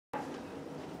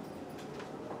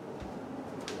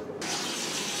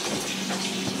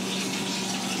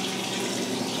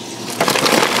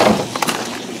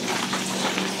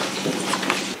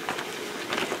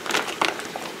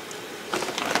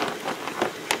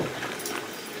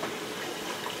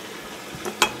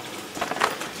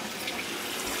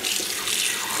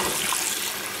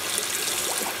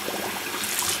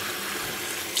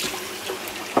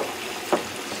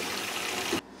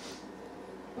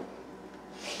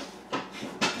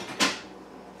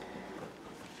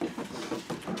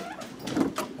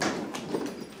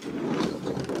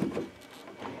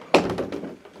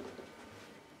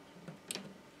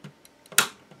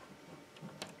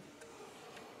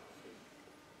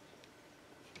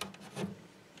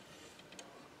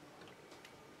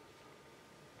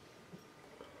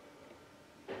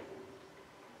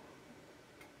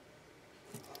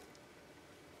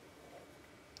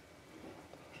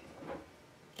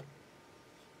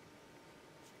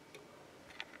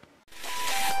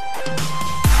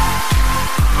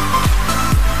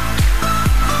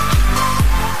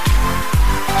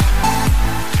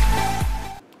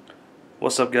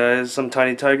What's up guys, I'm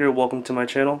Tiny Tiger, welcome to my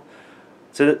channel.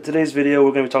 Today's video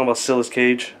we're going to be talking about Scylla's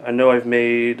cage. I know I've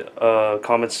made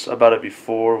comments about it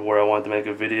before where I wanted to make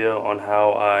a video on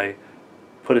how I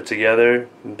put it together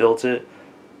and built it.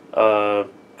 Kind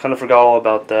of forgot all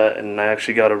about that, and I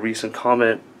actually got a recent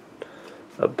comment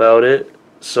about it,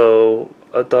 so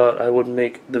I thought I would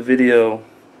make the video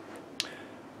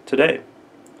today.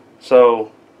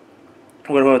 So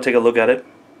we're going to take a look at it.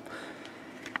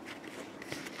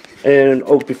 And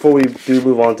before we do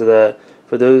move on to that,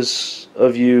 for those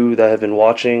of you that have been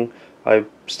watching, I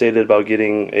stated about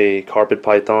getting a carpet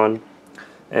python,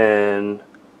 and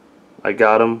I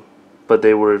got him, but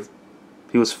he was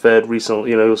fed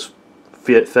recently. He was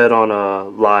fed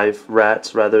on live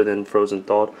rats rather than frozen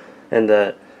thawed, and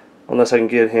that unless I can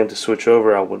get him to switch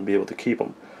over, I wouldn't be able to keep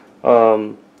him.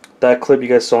 That clip you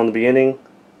guys saw in the beginning,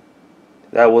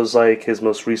 that was like his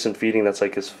most recent feeding. That's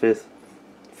like his 5th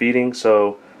feeding.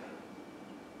 So.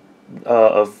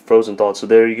 Of frozen thawed. So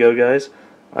there you go, guys.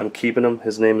 I'm keeping him.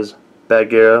 His name is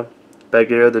Bagheera.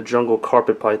 Bagheera, the jungle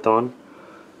carpet python.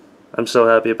 I'm so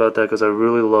happy about that because I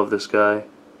really love this guy.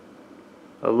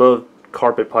 I love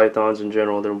carpet pythons in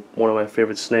general. They're one of my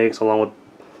favorite snakes, along with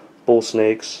bull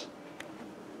snakes.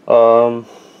 But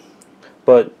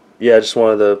yeah, I just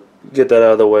wanted to get that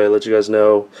out of the way, let you guys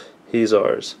know he's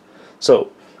ours.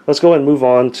 So let's go ahead and move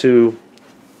on to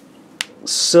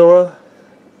Scylla's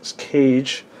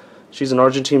cage. She's an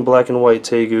Argentine black and white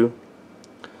Tegu,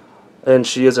 and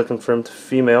she is a confirmed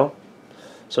female.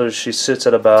 So she sits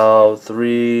at about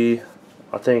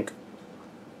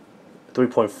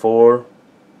 3.4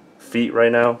 feet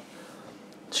right now.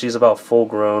 She's about full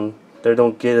grown. They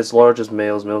don't get as large as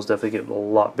males. Males definitely get a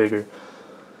lot bigger.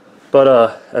 But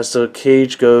as the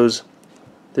cage goes,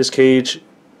 this cage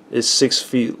is 6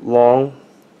 feet long,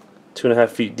 2.5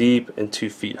 feet deep, and 2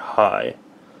 feet high.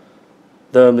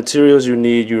 The materials you're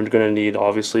going to need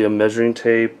obviously a measuring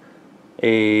tape,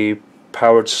 a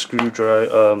powered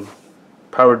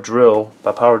powered drill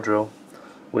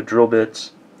with drill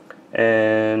bits,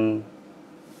 and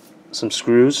some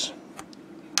screws.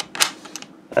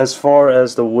 As far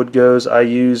as the wood goes, I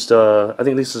used I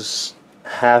think this is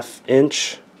 1/2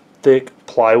 inch thick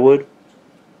plywood.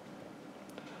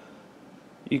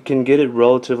 You can get it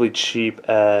relatively cheap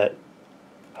at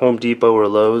Home Depot or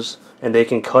Lowe's, and they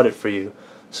can cut it for you.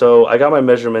 So I got my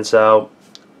measurements out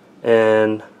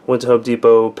and went to Home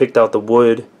Depot, picked out the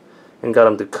wood, and got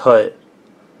them to cut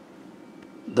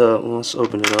let's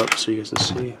open it up so you guys can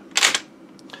see.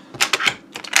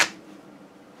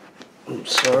 I'm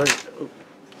sorry.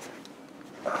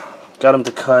 Got them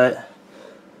to cut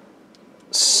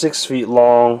 6 feet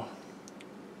long,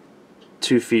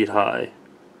 2 feet high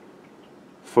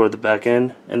for the back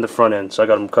end and the front end. So I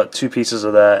got them to cut 2 pieces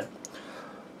of that.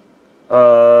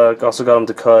 I also got them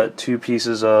to cut 2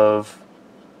 pieces of,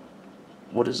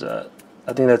 what is that?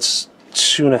 I think that's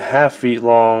 2.5 feet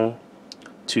long,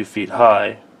 2 feet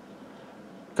high.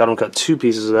 Got them to cut 2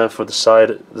 pieces of that for the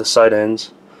side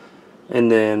ends,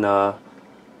 and then I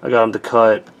got them to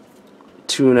cut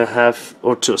 2.5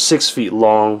 or 6 feet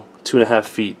long, 2.5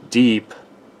 feet deep.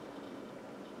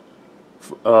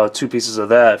 2 pieces of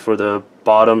that for the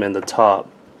bottom and the top.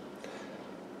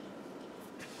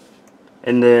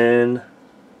 And then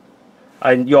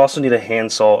you also need a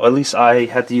handsaw. At least I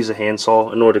had to use a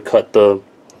handsaw in order to cut the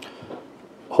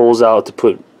holes out to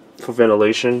put for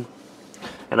ventilation.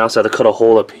 And I also had to cut a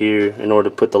hole up here in order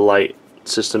to put the light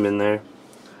system in there.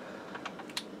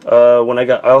 I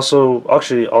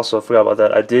forgot about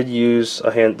that. I did use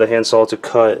the handsaw to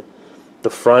cut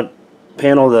the front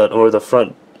panel or the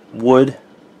front wood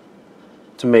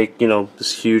to make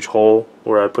this huge hole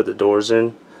where I put the doors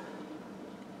in.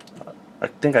 I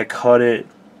think I cut it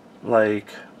I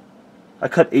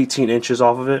cut 18 inches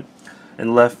off of it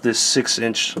and left this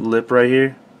 6-inch lip right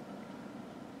here.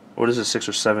 Or this is 6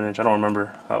 or 7 inch, I don't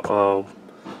remember.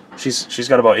 She's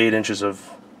got about 8 inches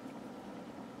of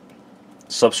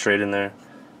substrate in there.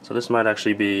 So this might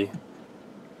actually be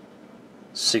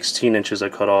 16 inches I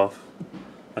cut off.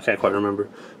 I can't quite remember.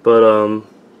 But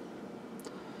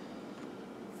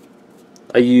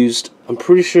I'm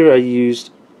pretty sure I used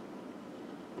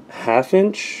 1/2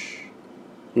 inch.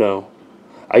 No,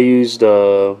 I used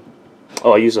a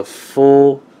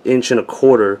full 1.25 inch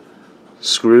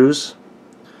screws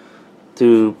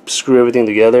to screw everything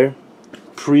together.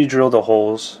 Pre-drill the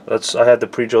holes. I had to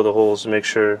pre-drill the holes to make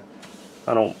sure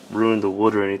I don't ruin the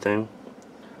wood or anything.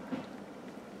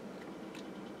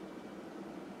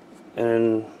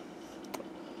 And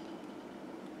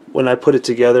when I put it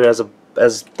together as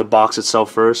the box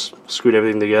itself first, screwed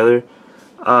everything together,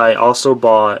 I also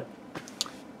bought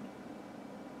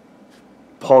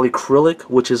polyacrylic,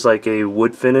 which is like a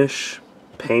wood finish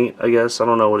paint, I guess. I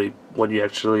don't know what you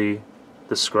actually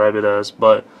describe it as,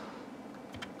 but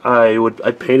I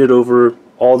painted over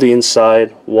all the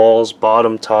inside walls,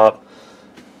 bottom, top.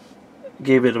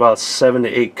 Gave it about 7 to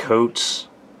 8 coats,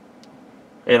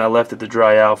 and I left it to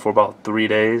dry out for about 3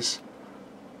 days.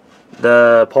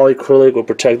 The polyacrylic will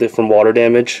protect it from water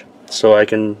damage, so I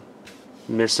can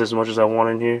mist as much as I want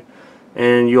in here.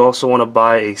 And you also want to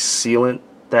buy a sealant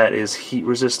that is heat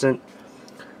resistant.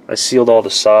 I sealed all the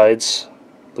sides,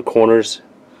 the corners.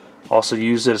 Also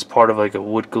used it as part of like a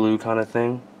wood glue kind of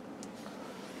thing.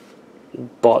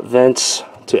 Bought vents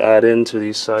to add into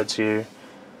these sides here.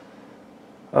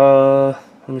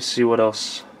 Let me see what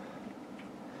else.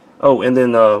 Oh, and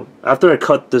then after I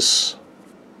cut this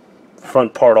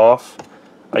front part off,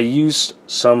 I used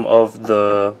some of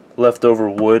the leftover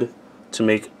wood to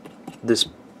make this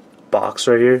box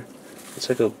right here. It's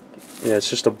like a, yeah, it's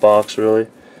just a box really,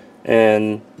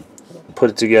 and put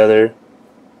it together.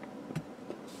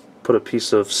 Put a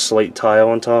piece of slate tile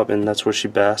on top, and that's where she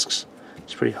basks.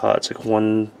 It's pretty hot. It's like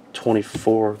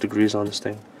 124 degrees on this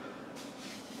thing.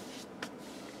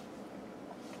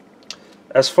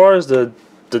 As far as the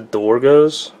door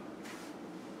goes,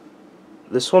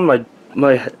 this one I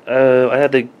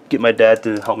had to get my dad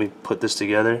to help me put this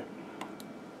together.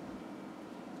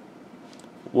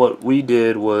 What we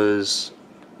did was,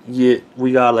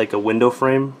 we got like a window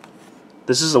frame.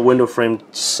 This is a window frame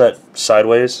set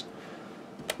sideways.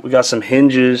 We got some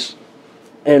hinges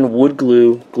and wood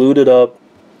glue, glued it up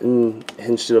and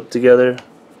hinged it up together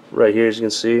right here, as you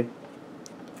can see.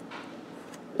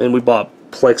 And we bought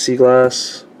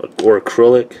plexiglass or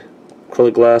acrylic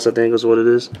glass, I think is what it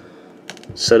is.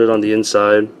 Set it on the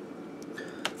inside,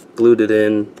 glued it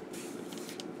in.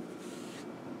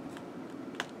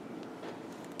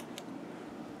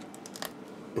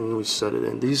 And we set it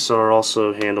in. These are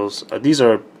also handles.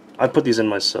 I put these in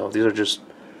myself. These are just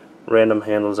random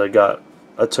handles I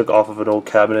took off of an old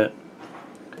cabinet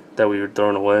that we were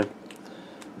throwing away.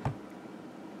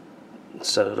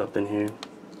 Set it up in here.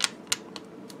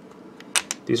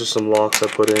 These are some locks I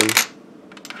put in.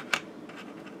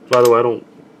 By the way, I don't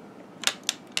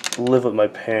live with my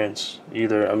parents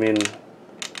either. I mean,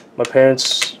 my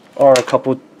parents are a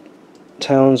couple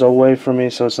towns away from me,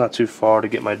 so it's not too far to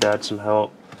get my dad some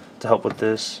help to help with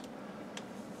this.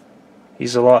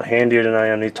 He's a lot handier than I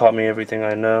am. He taught me everything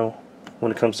I know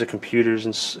when it comes to computers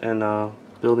and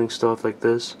building stuff like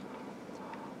this.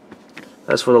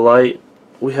 As for the light,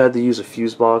 we had to use a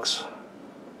fuse box,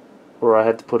 or I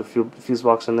had to put a fuse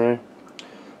box in there,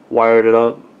 wired it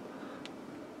up.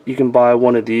 You can buy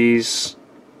one of these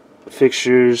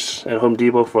fixtures at Home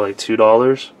Depot for like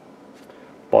 $2.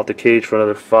 Bought the cage for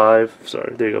another $5.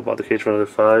 Sorry, there you go. Bought the cage for another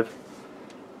 $5.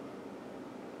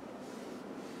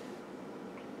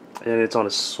 And it's on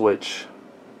a switch.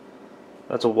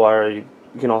 That's a wire you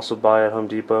can also buy at Home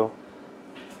Depot.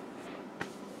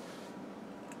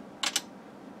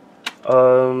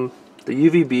 The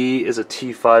UVB is a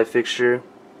T5 fixture.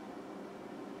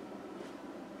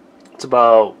 It's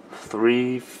about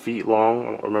 3 feet long.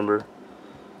 I don't remember.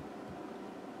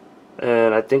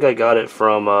 And I think I got it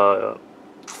from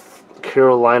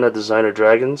Carolina Designer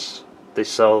Dragons. They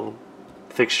sell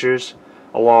fixtures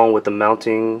along with the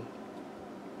mounting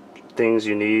things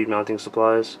you need, mounting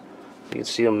supplies. You can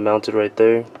see them mounted right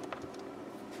there.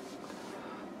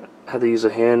 I had to use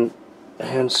a hand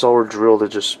saw drill to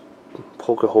just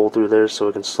poke a hole through there so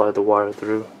it can slide the wire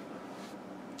through.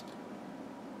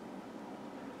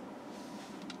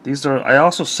 These are, I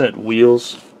also set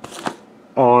wheels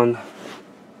on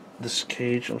this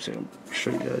cage. I'm going to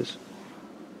show you guys.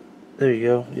 There you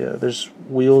go. Yeah, there's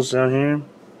wheels down here,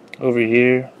 over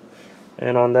here,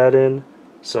 and on that end,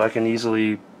 so I can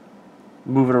easily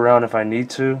move it around if I need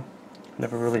to.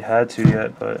 Never really had to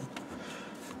yet, but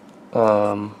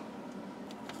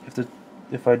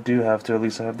if I do have to, at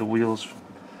least I have the wheels.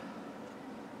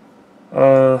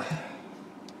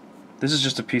 This is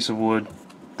just a piece of wood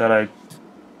that I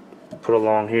put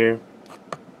along here.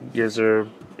 Gives her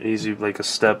easy, like a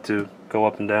step to go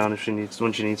up and down if she needs,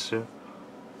 when she needs to.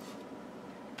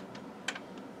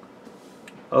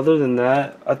 Other than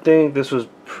that, I think this was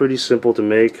pretty simple to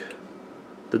make.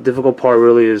 The difficult part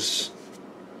really is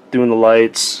doing the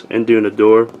lights and doing the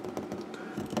door.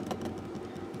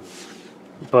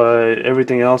 But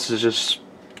everything else is just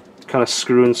kind of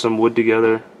screwing some wood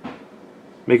together,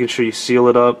 making sure you seal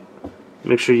it up,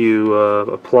 make sure you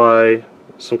apply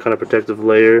some kind of protective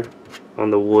layer on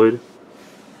the wood,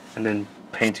 and then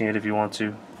painting it if you want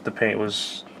to. The paint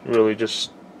was really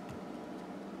just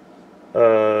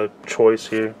choice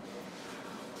here.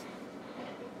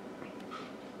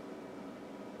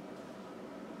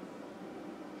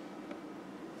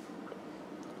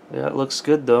 Yeah, it looks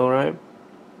good though, right?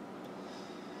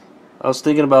 I was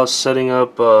thinking about setting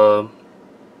up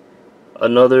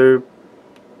another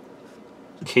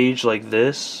cage like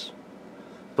this,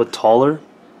 but taller.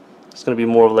 It's gonna be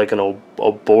more of like an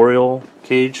arboreal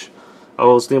cage. I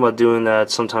was thinking about doing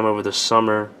that sometime over the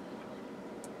summer,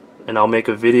 and I'll make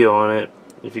a video on it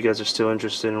if you guys are still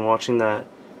interested in watching that.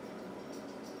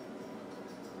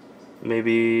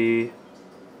 Maybe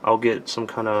I'll get some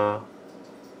kind of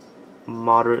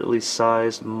moderately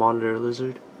sized monitor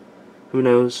lizard. Who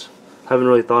knows? Haven't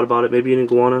really thought about it. Maybe an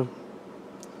iguana.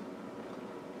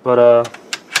 But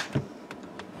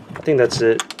I think that's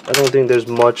it. I don't think there's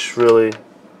much really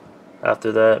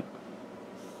after that.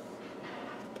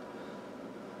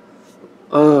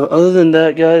 Other than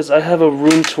that, guys, I have a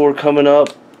room tour coming up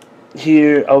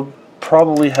here. I'll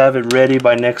probably have it ready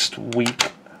by next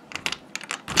week.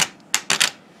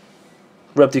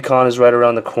 Repticon is right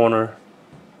around the corner.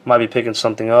 Might be picking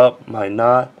something up, might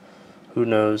not. Who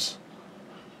knows?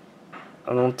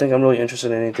 I don't think I'm really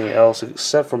interested in anything else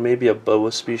except for maybe a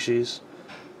boa species.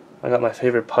 I got my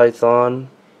favorite python,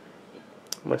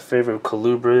 my favorite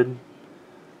colubrid.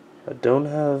 I don't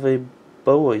have a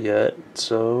boa yet,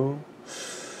 so...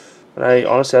 And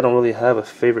honestly, I don't really have a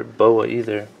favorite boa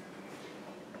either.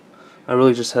 I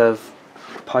really just have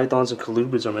pythons and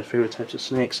colubrids are my favorite types of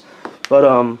snakes.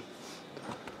 But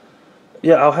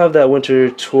yeah, I'll have that winter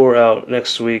tour out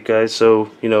next week, guys.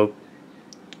 So, you know,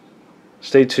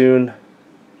 stay tuned.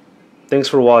 Thanks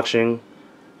for watching.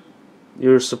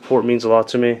 Your support means a lot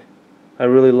to me. I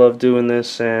really love doing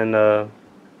this, and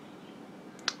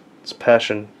it's a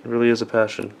passion. It really is a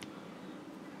passion.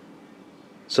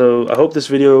 So I hope this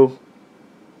video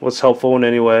was helpful in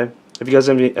any way. If you guys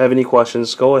have any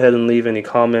questions, go ahead and leave any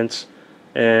comments,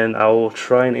 and I will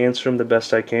try and answer them the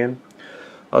best I can.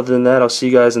 Other than that, I'll see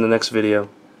you guys in the next video.